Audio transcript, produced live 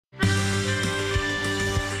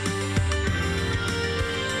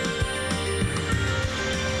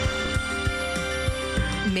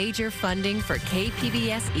Major funding for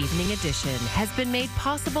KPBS Evening Edition has been made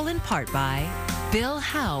possible in part by Bill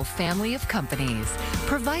Howe Family of Companies,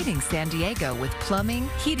 providing San Diego with plumbing,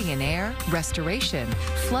 heating and air, restoration,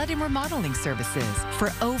 flood and remodeling services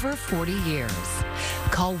for over 40 years.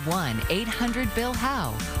 Call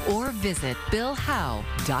 1-800-BILL-HOWE or visit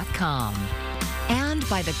billhowe.com. And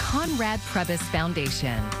by the Conrad Prebys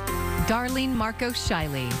Foundation, Darlene Marco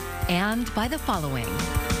Shiley, and by the following.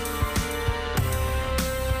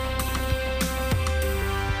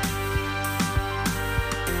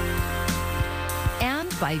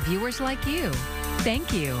 And by viewers like you.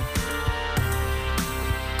 Thank you.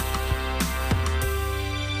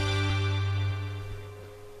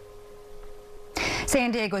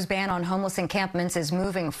 San Diego's ban on homeless encampments is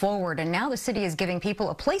moving forward, and now the city is giving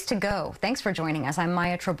people a place to go. Thanks for joining us. I'm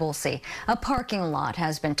Maya Trabulsi. A parking lot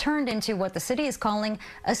has been turned into what the city is calling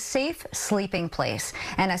a safe sleeping place.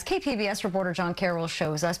 And as KPBS reporter John Carroll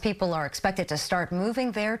shows us, people are expected to start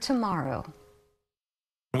moving there tomorrow.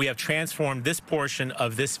 We have transformed this portion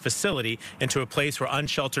of this facility into a place where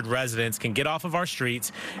unsheltered residents can get off of our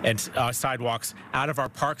streets and sidewalks, out of our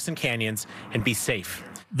parks and canyons, and be safe.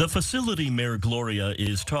 The facility Mayor Gloria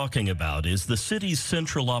is talking about is the city's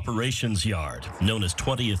central operations yard, known as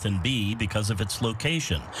 20th and B because of its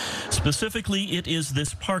location. Specifically, it is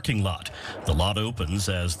this parking lot. The lot opens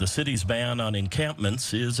as the city's ban on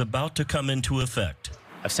encampments is about to come into effect.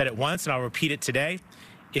 I've said it once and I'll repeat it today.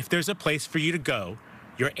 If there's a place for you to go,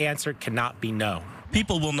 your answer cannot be no.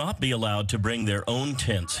 People will not be allowed to bring their own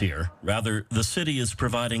tents here. Rather, the city is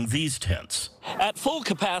providing these tents. At full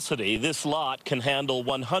capacity, this lot can handle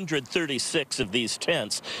 136 of these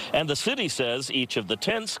tents, and the city says each of the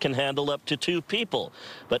tents can handle up to 2 people.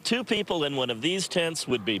 But 2 people in one of these tents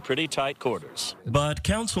would be pretty tight quarters. But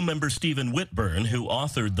Councilmember Stephen Whitburn, who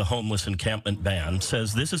authored the homeless encampment ban,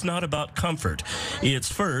 says this is not about comfort.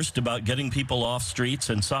 It's first about getting people off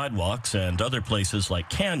streets and sidewalks and other places like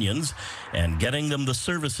canyons and getting them the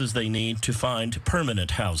services they need to find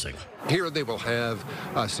permanent housing. Here they will have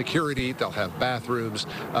security, they'll have bathrooms,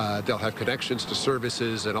 they'll have connections to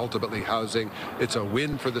services and ultimately housing. It's a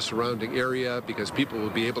win for the surrounding area because people will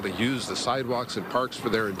be able to use the sidewalks and parks for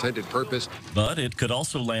their intended purpose. But it could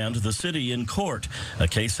also land the city in court. A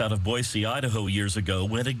case out of Boise, Idaho years ago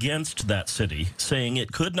went against that city, saying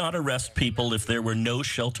it could not arrest people if there were no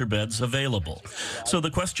shelter beds available. So the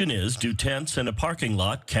question is, do tents in a parking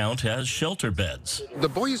lot count as shelter beds? The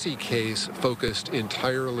Boise case focused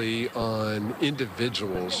entirely on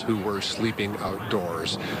individuals who were sleeping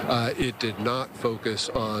outdoors. It did not focus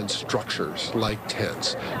on structures like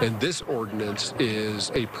tents. And this ordinance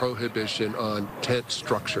is a prohibition on tent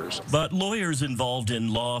structures. But lawyers involved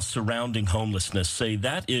in law surrounding homelessness say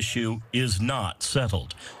that issue is not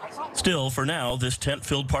settled. Still, for now, this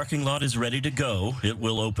tent-filled parking lot is ready to go. It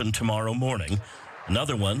will open tomorrow morning.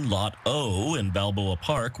 Another one, Lot O in Balboa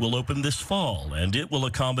Park, will open this fall, and it will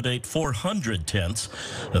accommodate 400 tents,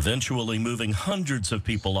 eventually moving hundreds of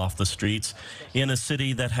people off the streets in a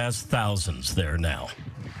city that has thousands there now.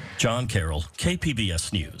 John Carroll,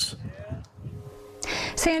 KPBS News.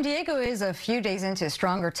 San Diego is a few days into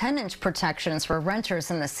stronger tenant protections for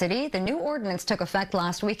renters in the city. The new ordinance took effect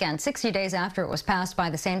last weekend, 60 days after it was passed by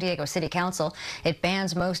the San Diego City Council. It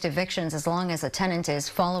bans most evictions as long as a tenant is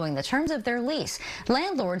following the terms of their lease.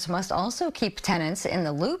 Landlords must also keep tenants in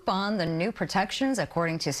the loop on the new protections,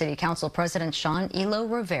 according to City Council President Sean Elo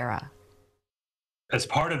Rivera. As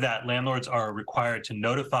part of that, landlords are required to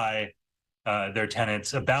notify their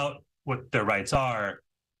tenants about what their rights are,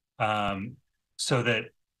 so that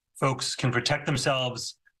folks can protect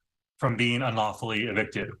themselves from being unlawfully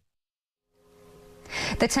evicted.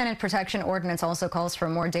 The tenant protection ordinance also calls for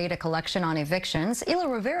more data collection on evictions. Elo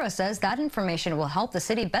Rivera says that information will help the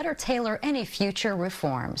city better tailor any future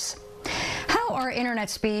reforms. How are internet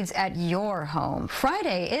speeds at your home?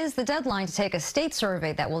 Friday is the deadline to take a state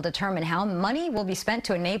survey that will determine how money will be spent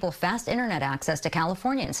to enable fast internet access to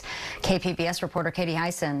Californians. KPBS reporter Katie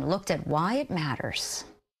Hyson looked at why it matters.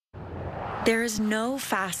 There is no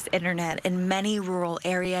fast internet in many rural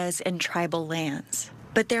areas and tribal lands.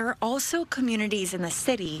 But there are also communities in the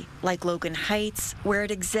city, like Logan Heights, where it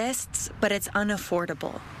exists, but it's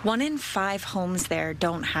unaffordable. 1 in 5 homes there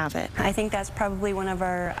don't have it. I think that's probably one of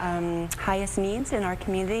our highest needs in our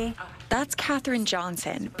community. That's Catherine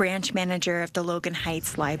Johnson, branch manager of the Logan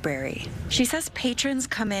Heights Library. She says patrons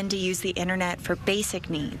come in to use the internet for basic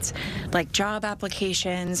needs, like job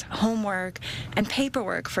applications, homework, and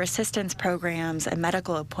paperwork for assistance programs and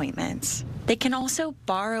medical appointments. They can also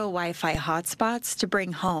borrow Wi-Fi hotspots to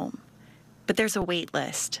bring home. but there's a wait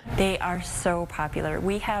list. They are so popular.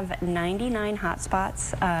 We have 99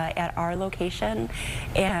 hotspots at our location,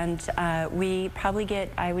 and we probably get,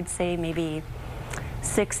 I would say, maybe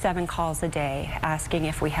 6-7 calls a day asking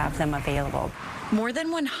if we have them available. More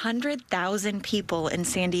than 100,000 people in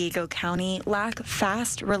San Diego County lack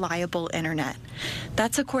fast, reliable internet.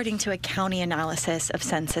 That's according to a county analysis of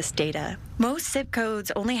census data. Most zip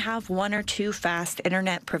codes only have 1 or 2 fast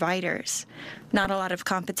internet providers. Not a lot of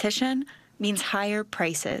competition means higher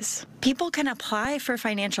prices. People can apply for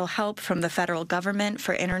financial help from the federal government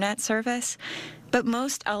for internet service, but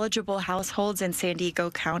most eligible households in San Diego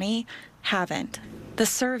County haven't. The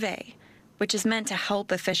survey, which is meant to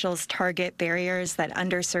help officials target barriers that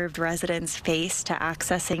underserved residents face to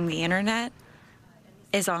accessing the internet,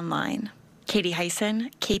 is online. Katie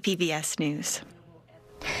Heisen, KPBS News.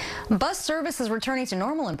 Bus service is returning to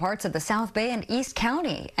normal in parts of the South Bay and East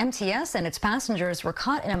County. MTS and its passengers were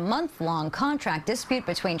caught in a month-long contract dispute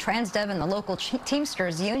between Transdev and the local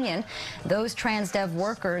Teamsters Union. Those Transdev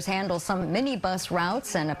workers handle some minibus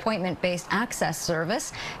routes and appointment-based access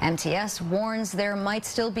service. MTS warns there might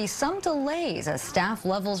still be some delays as staff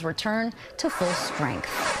levels return to full strength.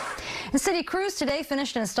 The city crews today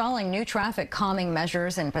finished installing new traffic calming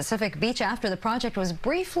measures in Pacific Beach after the project was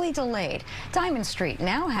briefly delayed. Diamond Street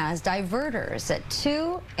now has diverters at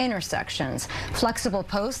 2 intersections, flexible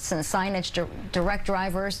posts and signage direct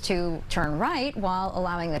drivers to turn right while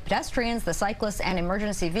allowing the pedestrians, the cyclists, and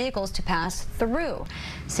emergency vehicles to pass through.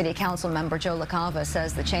 City Council member Joe LaCava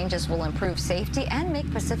says the changes will improve safety and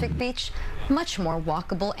make Pacific Beach much more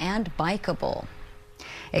walkable and bikeable.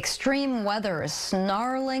 Extreme weather is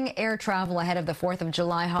snarling air travel ahead of the 4th of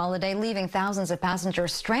July holiday, leaving thousands of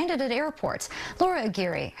passengers stranded at airports. Laura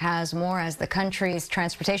Aguirre has more as the country's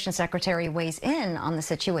transportation secretary weighs in on the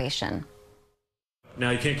situation.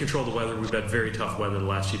 Now, you can't control the weather. We've had very tough weather the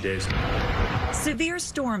last few days. Severe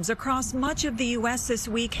storms across much of the U.S. this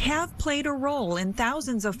week have played a role in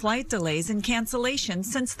thousands of flight delays and cancellations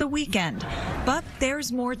since the weekend. But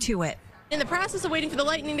there's more to it. In the process of waiting for the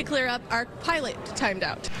lightning to clear up, our pilot timed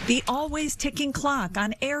out. The always ticking clock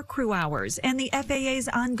on air crew hours and the FAA's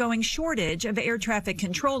ongoing shortage of air traffic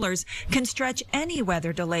controllers can stretch any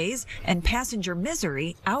weather delays and passenger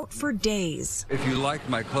misery out for days. If you like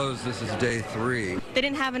my clothes, this is day 3. They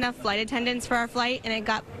didn't have enough flight attendants for our flight, and it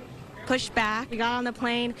got pushed back. We got on the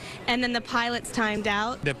plane, and then the pilots timed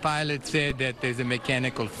out. The pilot said that there's a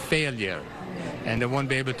mechanical failure, and they won't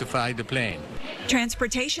be able to fly the plane.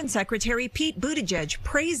 Transportation Secretary Pete Buttigieg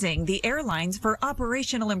praising the airlines for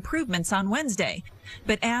operational improvements on Wednesday,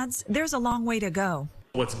 but adds there's a long way to go.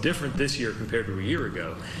 What's different this year compared to a year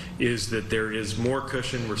ago is that there is more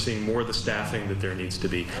cushion. We're seeing more of the staffing that there needs to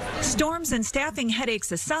be. Storms and staffing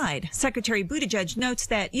headaches aside, Secretary Buttigieg notes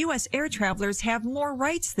that U.S. air travelers have more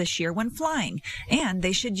rights this year when flying, and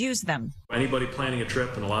they should use them. Anybody planning a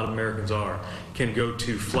trip, and a lot of Americans are, can go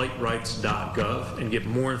to flightrights.gov and get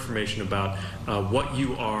more information about what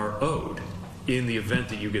you are owed in the event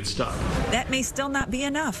that you get stuck. That may still not be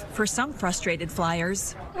enough for some frustrated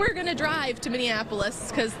flyers. We're going to drive to Minneapolis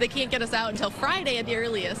because they can't get us out until Friday at the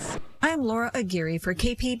earliest. I'm Laura Aguirre for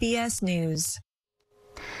KPBS News.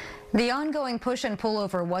 The ongoing push and pull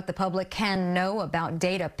over what the public can know about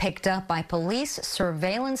data picked up by police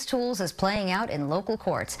surveillance tools is playing out in local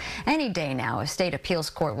courts. Any day now, a state appeals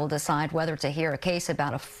court will decide whether to hear a case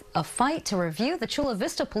about a fight to review the Chula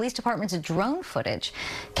Vista Police Department's drone footage.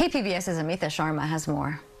 KPBS's Amita Sharma has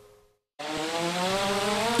more.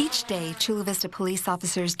 Each day, Chula Vista police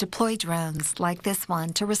officers deploy drones like this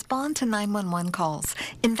one to respond to 911 calls,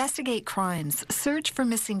 investigate crimes, search for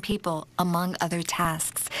missing people, among other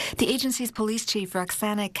tasks. The agency's police chief,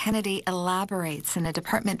 Roxana Kennedy, elaborates in a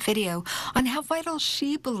department video on how vital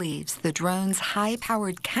she believes the drone's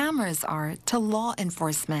high-powered cameras are to law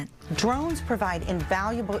enforcement. Drones provide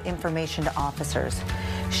invaluable information to officers,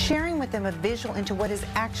 sharing with them a visual into what is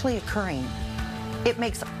actually occurring. It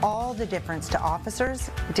makes all the difference to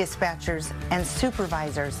officers, dispatchers, and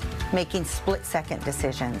supervisors making split-second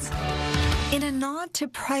decisions. In a nod to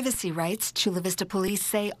privacy rights, Chula Vista Police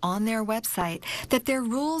say on their website that their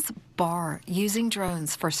rules bar using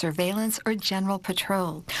drones for surveillance or general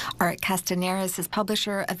patrol. Art Castaneras is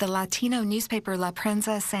publisher of the Latino newspaper La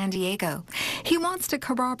Prensa San Diego. He wants to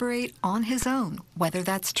corroborate on his own whether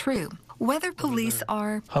that's true. Whether police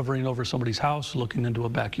are hovering over somebody's house, looking into a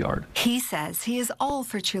backyard. He says he is all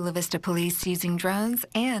for Chula Vista Police using drones,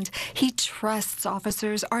 and he trusts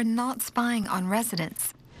officers are not spying on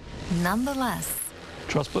residents. Nonetheless,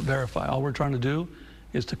 trust but verify. All we're trying to do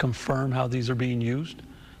is to confirm how these are being used.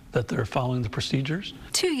 that they're following the procedures.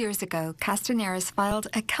 2 years ago, Castaneras filed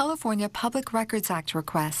a California Public Records Act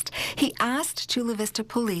request. He asked Chula Vista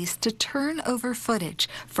Police to turn over footage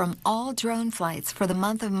from all drone flights for the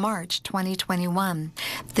month of March 2021.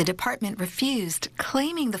 The department refused,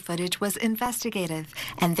 claiming the footage was investigative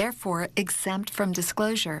and therefore exempt from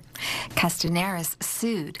disclosure. Castaneras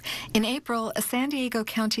sued. In April, a San Diego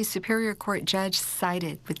County Superior Court judge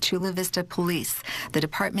sided with Chula Vista Police. The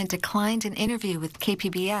department declined an interview with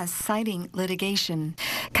KPBS, citing litigation.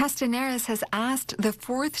 Castaneras has asked the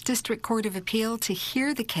 4th District Court of Appeal to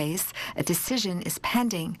hear the case. A decision is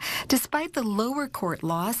pending. Despite the lower court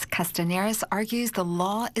loss, Castaneras argues the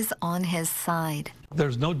law is on his side.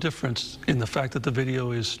 There's no difference in the fact that the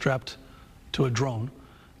video is strapped to a drone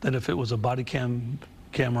than if it was a body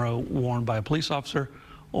camera worn by a police officer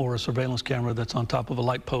or a surveillance camera that's on top of a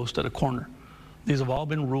light post at a corner. These have all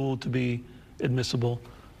been ruled to be admissible,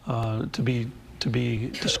 to be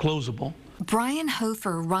disclosable. Brian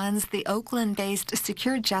Hofer runs the Oakland-based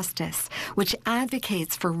Secure Justice, which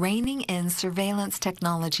advocates for reining in surveillance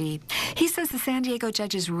technology. He says the San Diego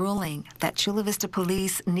judge's ruling that Chula Vista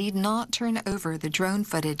Police need not turn over the drone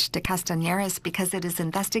footage to Castaneras because it is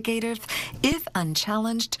investigative, if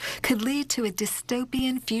unchallenged, could lead to a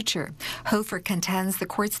dystopian future. Hofer contends the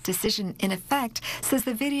court's decision, in effect, says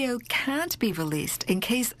the video can't be released in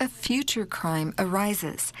case a future crime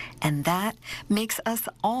arises, and that makes us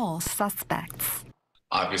all suspects.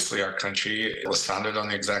 Obviously, our country was founded on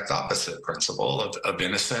the exact opposite principle of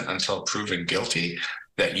innocent until proven guilty,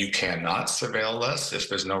 that you cannot surveil us if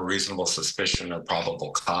there's no reasonable suspicion or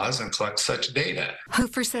probable cause and collect such data.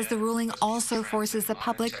 Hofer says the ruling also forces the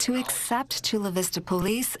public to accept Chula Vista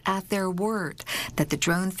Police at their word that the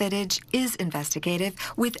drone footage is investigative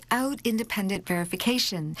without independent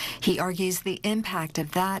verification. He argues the impact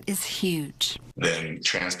of that is huge. Then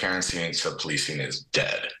transparency into policing is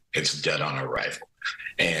dead. It's dead on arrival.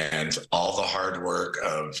 And all the hard work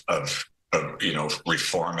of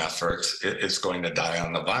reform efforts is going to die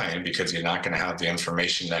on the vine because you're not going to have the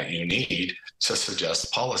information that you need to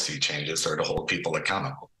suggest policy changes or to hold people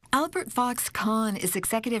accountable. Albert Fox Kahn is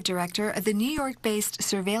executive director of the New York-based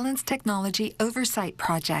Surveillance Technology Oversight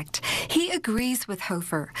Project. He agrees with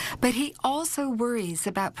Hofer, but he also worries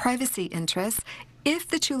about privacy interests if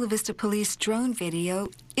the Chula Vista Police drone video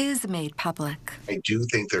is made public. I do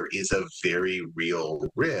think there is a very real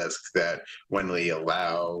risk that when we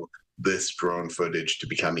allow this drone footage to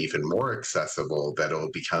become even more accessible, that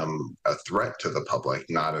it'll become a threat to the public,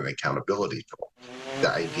 not an accountability tool.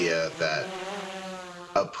 The idea that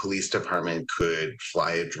a police department could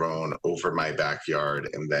fly a drone over my backyard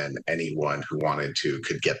and then anyone who wanted to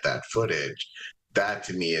could get that footage, that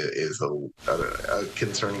to me is a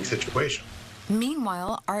concerning situation.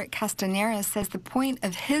 Meanwhile, Art Castaneras says the point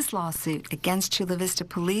of his lawsuit against Chula Vista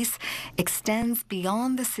Police extends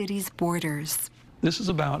beyond the city's borders. This is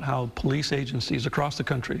about how police agencies across the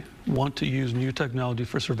country want to use new technology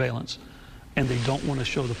for surveillance, and they don't want to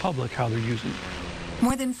show the public how they're using it.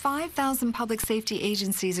 More than 5,000 public safety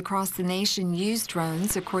agencies across the nation use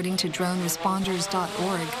drones, according to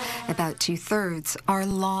droneresponders.org. About 2/3 are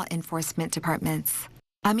law enforcement departments.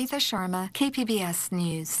 Amita Sharma, KPBS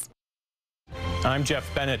News. I'm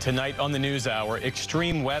Jeff Bennett. Tonight on the NewsHour,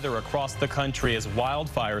 extreme weather across the country as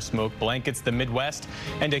wildfire smoke blankets the Midwest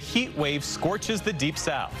and a heat wave scorches the Deep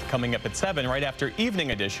South. Coming up at 7 right after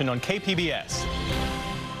Evening Edition on KPBS.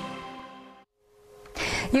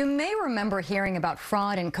 You may remember hearing about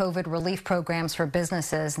fraud and COVID relief programs for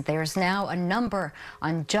businesses. There's now a number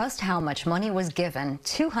on just how much money was given,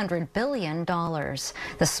 $200 billion.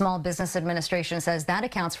 The Small Business Administration says that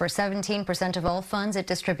accounts for 17% of all funds it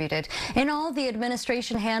distributed. In all, the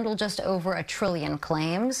administration handled just over 1 trillion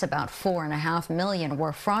claims. About 4.5 million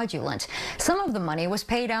were fraudulent. Some of the money was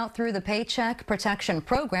paid out through the Paycheck Protection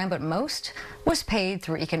Program, but most was paid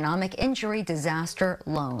through economic injury disaster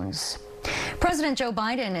loans. President Joe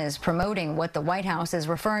Biden is promoting what the White House is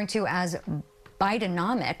referring to as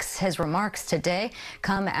Bidenomics. His remarks today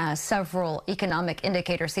come as several economic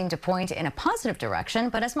indicators seem to point in a positive direction,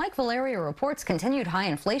 but as Mike Valerio reports, continued high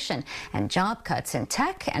inflation and job cuts in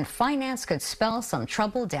tech and finance could spell some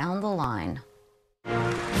trouble down the line.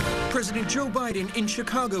 President Joe Biden in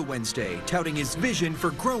Chicago Wednesday, touting his vision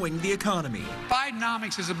for growing the economy.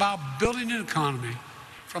 Bidenomics is about building an economy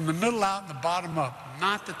from the middle out and the bottom up,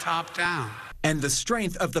 not the top down. And the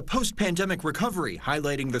strength of the post-pandemic recovery,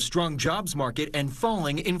 highlighting the strong jobs market and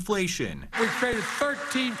falling inflation. We created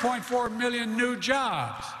 13.4 million new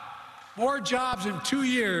jobs. More jobs in 2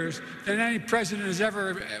 years than any president has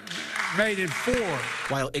ever made in 4.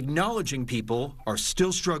 While acknowledging people are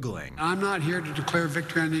still struggling. I'm not here to declare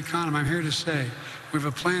victory on the economy. I'm here to say we have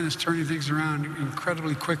a plan that's turning things around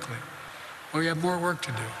incredibly quickly. We have more work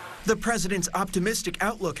to do. The president's optimistic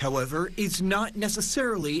outlook, however, is not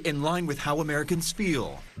necessarily in line with how Americans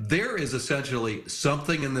feel. There is essentially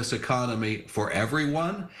something in this economy for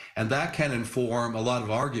everyone, and that can inform a lot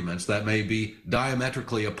of arguments that may be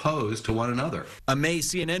diametrically opposed to one another. A May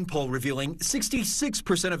CNN poll revealing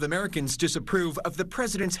 66% of Americans disapprove of the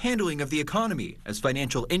president's handling of the economy as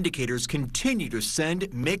financial indicators continue to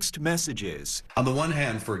send mixed messages. On the one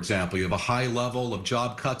hand, for example, you have a high level of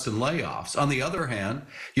job cuts and layoffs. On the other hand,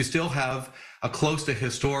 you still have a close to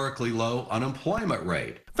historically low unemployment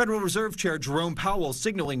rate. Federal Reserve Chair Jerome Powell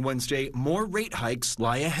signaling Wednesday more rate hikes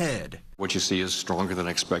lie ahead. What you see is stronger than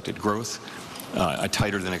expected growth, a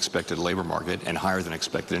tighter than expected labor market, and higher than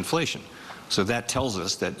expected inflation. So that tells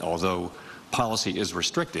us that although policy is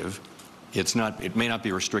restrictive, it may not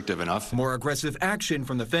be restrictive enough. More aggressive action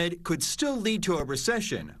from the Fed could still lead to a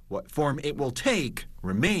recession. What form it will take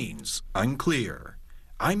remains unclear.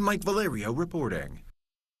 I'm Mike Valerio reporting.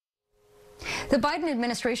 The Biden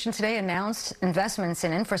administration today announced investments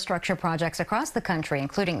in infrastructure projects across the country,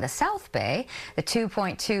 including the South Bay. The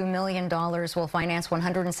 $2.2 million will finance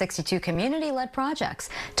 162 community-led projects.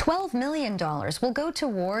 $12 million will go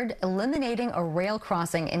toward eliminating a rail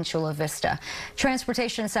crossing in Chula Vista.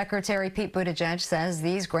 Transportation Secretary Pete Buttigieg says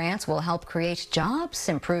these grants will help create jobs,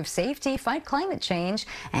 improve safety, fight climate change,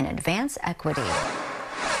 and advance equity.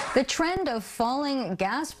 The trend of falling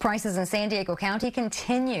gas prices in San Diego County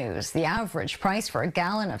continues. The average price for a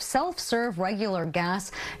gallon of self-serve regular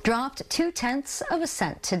gas dropped 0.2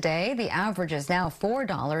 cents today. The average is now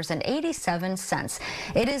 $4.87.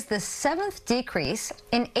 It is the 7th decrease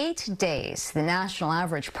in 8 days. The national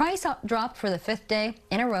average price dropped for the 5th day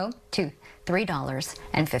in a row to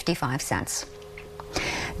 $3.55.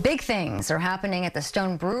 Big things are happening at the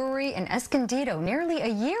Stone Brewery in Escondido. Nearly a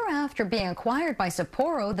year after being acquired by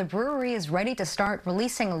Sapporo, the brewery is ready to start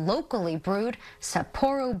releasing locally brewed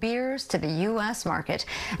Sapporo beers to the U.S. market.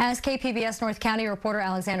 As KPBS North County reporter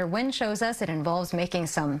Alexander Wynn shows us, it involves making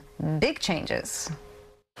some big changes.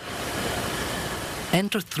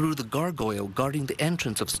 Enter through the gargoyle guarding the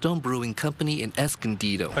entrance of Stone Brewing Company in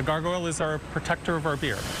Escondido. The gargoyle is our protector of our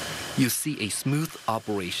beer. You see a smooth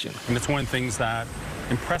operation. And it's one of the things that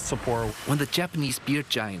impressed Sapporo. When the Japanese beer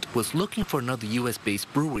giant was looking for another U.S.-based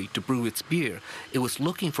brewery to brew its beer, it was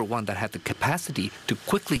looking for one that had the capacity to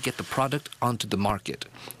quickly get the product onto the market.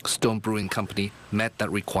 Stone Brewing Company met that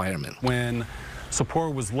requirement. When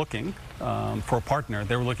Sapporo was looking for a partner,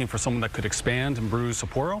 they were looking for someone that could expand and brew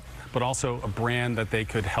Sapporo, but also a brand that they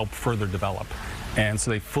could help further develop. And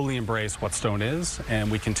so they fully embrace what Stone is,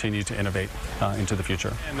 and we continue to innovate into the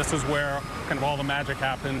future. And this is where kind of all the magic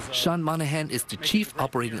happens. Sean Monahan is the Chief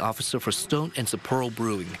Operating Officer for Stone and Sapporo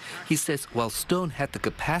Brewing. He says while Stone had the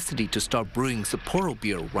capacity to start brewing Sapporo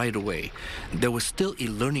beer right away, there was still a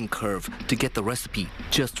learning curve to get the recipe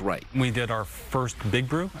just right. We did our first big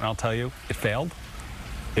brew, and I'll tell you, it failed.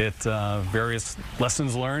 Various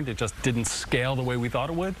lessons learned. It just didn't scale the way we thought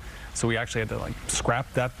it would. So we actually had to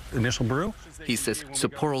scrap that initial brew. He says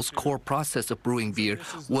Sapporo's core process of brewing beer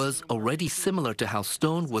was already similar to how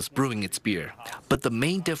Stone was brewing its beer. But the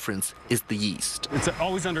main difference is the yeast. It's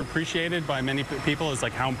always underappreciated by many people is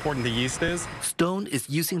how important the yeast is. Stone is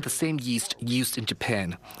using the same yeast used in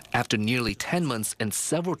Japan. After nearly 10 months and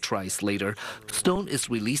several tries later, Stone is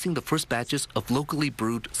releasing the first batches of locally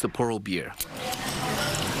brewed Sapporo beer.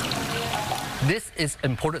 This is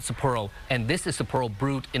imported Sapporo, and this is Sapporo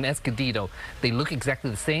brewed in Escondido. They look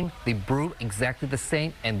exactly the same, they brew exactly the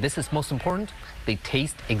same, and this is most important, they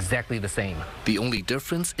taste exactly the same. The only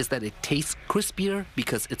difference is that it tastes crispier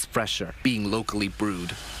because it's fresher, being locally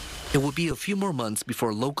brewed. It will be a few more months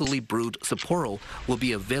before locally brewed Sapporo will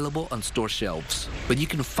be available on store shelves, but you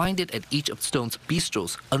can find it at each of Stone's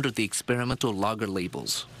bistros under the experimental lager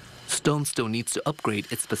labels. Stone still needs to upgrade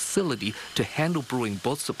its facility to handle brewing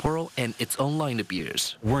both Sapporo and its own line of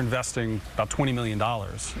beers. We're investing about $20 million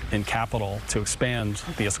in capital to expand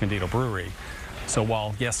the Escondido brewery. So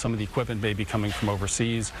while, yes, some of the equipment may be coming from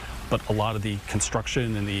overseas, but a lot of the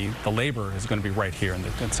construction and the labor is going to be right here in the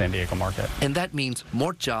San Diego market. And that means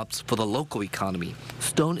more jobs for the local economy.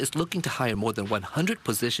 Stone is looking to hire more than 100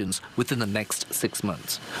 positions within the next 6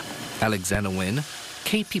 months. Alexander Wynn,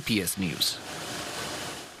 KPBS News.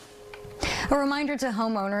 A reminder to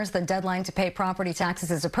homeowners, the deadline to pay property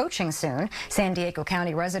taxes is approaching soon. San Diego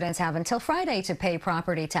County residents have until Friday to pay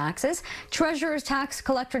property taxes. Treasurer's tax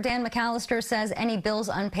collector Dan McAllister says any bills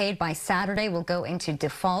unpaid by Saturday will go into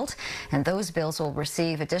default, and those bills will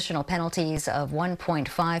receive additional penalties of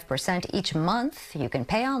 1.5% each month. You can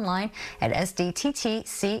pay online at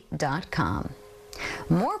sdttc.com.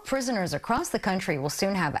 More prisoners across the country will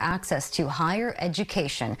soon have access to higher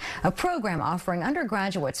education. A program offering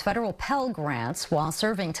undergraduates federal Pell Grants while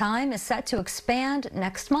serving time is set to expand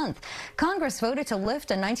next month. Congress voted to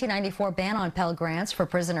lift a 1994 ban on Pell Grants for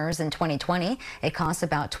prisoners in 2020. It costs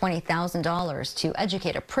about $20,000 to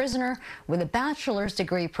educate a prisoner with a bachelor's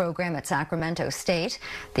degree program at Sacramento State.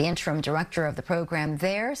 The interim director of the program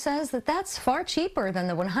there says that that's far cheaper than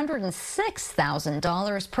the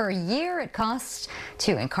 $106,000 per year it costs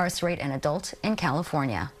to incarcerate an adult in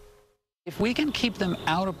California. If we can keep them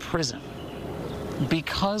out of prison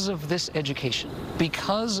because of this education,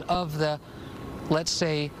 because of the, let's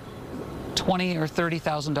say, $20,000 or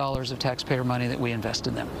 $30,000 of taxpayer money that we invest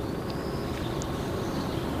in them.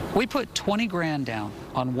 We put 20 grand down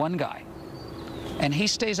on one guy, and he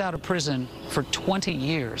stays out of prison for 20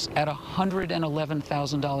 years at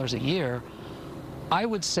 $111,000 a year. I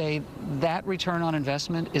would say that return on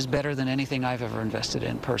investment is better than anything I've ever invested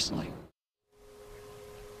in personally.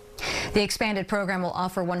 The expanded program will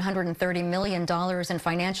offer $130 million in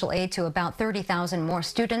financial aid to about 30,000 more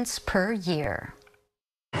students per year.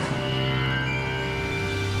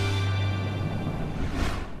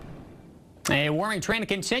 A warming trend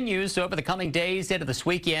continues over the coming days into this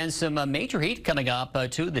weekend. Some major heat coming up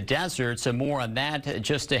to the desert. Some more on that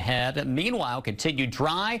just ahead. Meanwhile, continued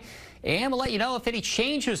dry. And we'll let you know if any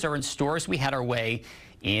changes are in store as we head our way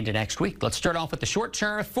into next week. Let's start off with the short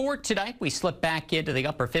term. For tonight, we slip back into the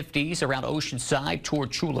upper 50s around Oceanside toward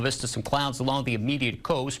Chula Vista. Some clouds along the immediate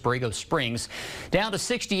coast, Borrego Springs, down to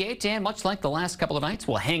 68. And much like the last couple of nights,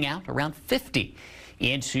 we'll hang out around 50.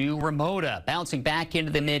 Into Ramota, bouncing back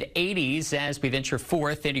into the mid-80s as we venture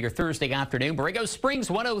forth into your Thursday afternoon. Borrego Springs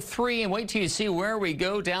 103, and wait till you see where we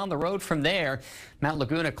go down the road from there. Mount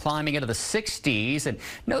Laguna climbing into the 60s, and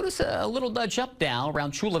notice a little nudge up now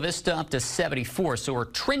around Chula Vista up to 74, so we're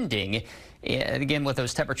trending. And again, with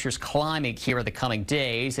those temperatures climbing here in the coming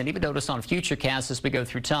days, and even notice on Futurecast as we go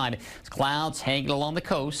through time, clouds hanging along the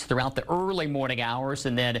coast throughout the early morning hours,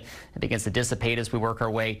 and then it begins to dissipate as we work our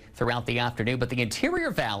way throughout the afternoon. But the interior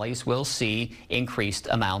valleys will see increased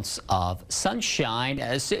amounts of sunshine,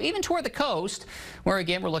 as even toward the coast, where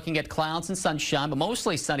again we're looking at clouds and sunshine, but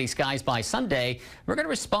mostly sunny skies by Sunday. We're going to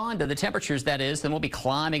respond to the temperatures, that is, then we'll be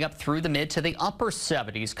climbing up through the mid to the upper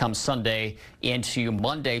 70s come Sunday into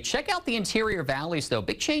Monday. Check out the interior valleys, though.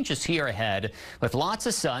 Big changes here ahead with lots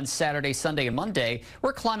of sun Saturday, Sunday, and Monday.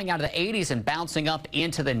 We're climbing out of the 80s and bouncing up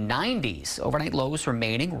into the 90s. Overnight lows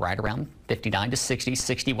remaining right around 59 to 60,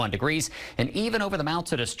 61 degrees. And even over the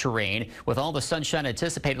mountainous terrain with all the sunshine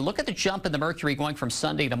anticipated. Look at the jump in the mercury going from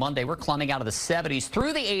Sunday to Monday. We're climbing out of the 70s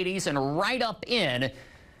through the 80s and right up in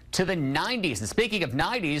to the 90s. And speaking of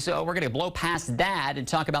 90s, we're going to blow past that and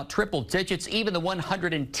talk about triple digits, even the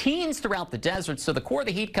 100 and teens throughout the desert. So the core of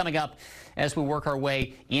the heat coming up as we work our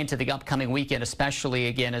way into the upcoming weekend, especially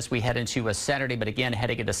again as we head into a Saturday, but again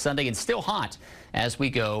heading into Sunday, and still hot as we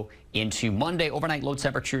go into Monday. Overnight low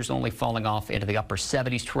temperatures only falling off into the upper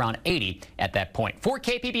 70s to around 80 at that point. For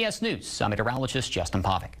KPBS News, I'm meteorologist Justin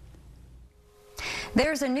Pavic.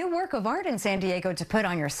 There's a new work of art in San Diego to put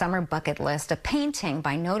on your summer bucket list. A painting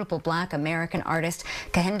by notable Black American artist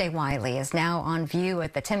Kehinde Wiley is now on view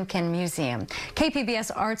at the Timken Museum. KPBS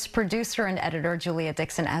Arts producer and editor Julia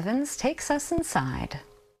Dixon-Evans takes us inside.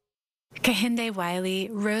 Kehinde Wiley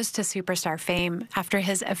rose to superstar fame after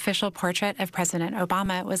his official portrait of President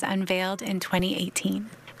Obama was unveiled in 2018.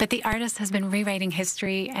 But the artist has been rewriting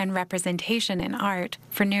history and representation in art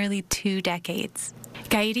for nearly 2 decades.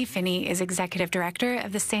 Gaidi Finney is executive director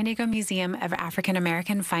of the San Diego Museum of African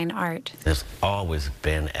American Fine Art. It's always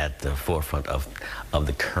been at the forefront of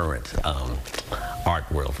the current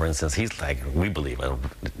art world. For instance, he's like, we believe,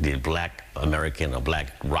 the Black American or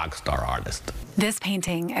Black rock star artist. This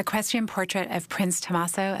painting, equestrian portrait of Prince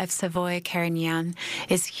Tommaso of Savoy-Carignan,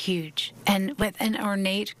 is huge. And with an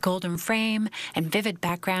ornate golden frame and vivid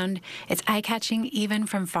background, it's eye-catching even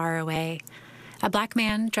from far away. A Black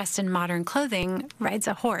man dressed in modern clothing rides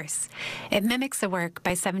a horse. It mimics a work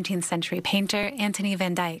by 17th century painter Antony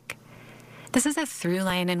van Dyck. This is a through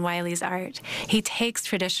line in Wiley's art. He takes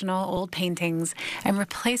traditional old paintings and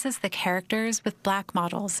replaces the characters with Black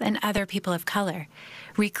models and other people of color,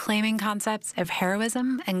 reclaiming concepts of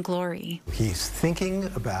heroism and glory. He's thinking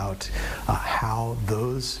about how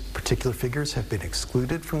those particular figures have been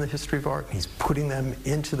excluded from the history of art. He's putting them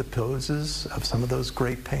into the poses of some of those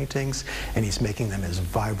great paintings, and he's making them as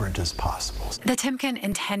vibrant as possible. The Timken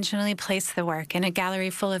intentionally placed the work in a gallery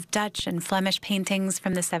full of Dutch and Flemish paintings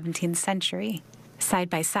from the 17th century. Side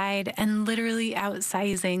by side and literally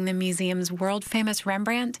outsizing the museum's world-famous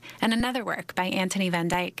Rembrandt and another work by Anthony van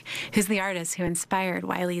Dyck, who's the artist who inspired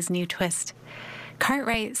Wiley's new twist.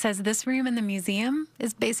 Cartwright says this room in the museum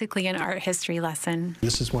is basically an art history lesson.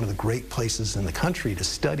 This is one of the great places in the country to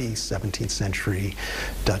study 17th century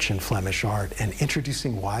Dutch and Flemish art, and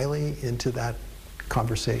introducing Wiley into that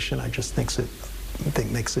conversation, I just think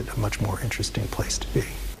makes it a much more interesting place to be.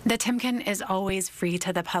 The Timken is always free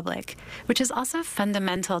to the public, which is also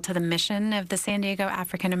fundamental to the mission of the San Diego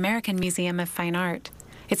African American Museum of Fine Art.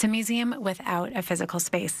 It's a museum without a physical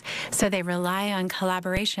space, so they rely on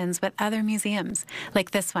collaborations with other museums, like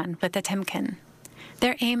this one with the Timken.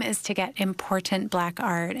 Their aim is to get important Black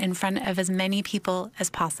art in front of as many people as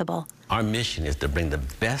possible. Our mission is to bring the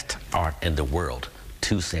best art in the world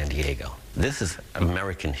to San Diego. This is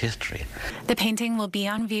American history. The painting will be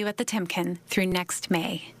on view at the Timken through next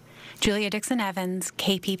May. Julia Dixon-Evans,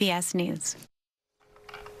 KPBS News.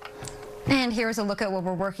 And here's a look at what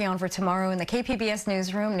we're working on for tomorrow in the KPBS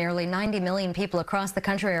newsroom. Nearly 90 million people across the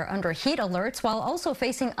country are under heat alerts while also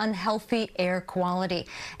facing unhealthy air quality.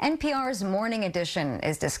 NPR's Morning Edition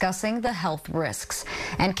is discussing the health risks.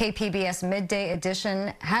 And KPBS Midday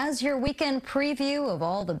Edition has your weekend preview of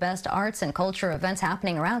all the best arts and culture events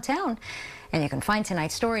happening around town. And you can find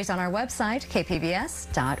tonight's stories on our website,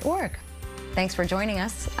 kpbs.org. Thanks for joining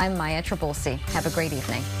us. I'm Maya Trabulsi. Have a great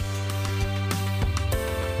evening.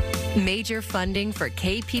 Major funding for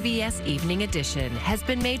KPBS Evening Edition has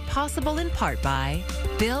been made possible in part by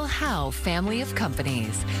Bill Howe Family of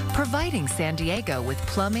Companies, providing San Diego with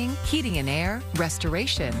plumbing, heating and air,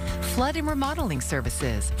 restoration, flood and remodeling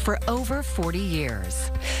services for over 40 years.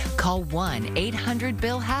 Call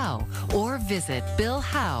 1-800-BILL-HOWE or visit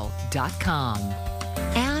billhowe.com.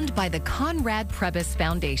 And by the Conrad Prebys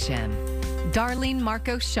Foundation, Darlene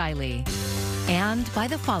Marco Shiley, and by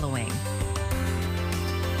the following: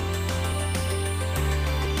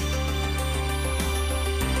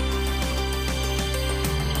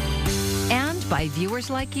 and by viewers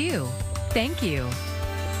like you. Thank you.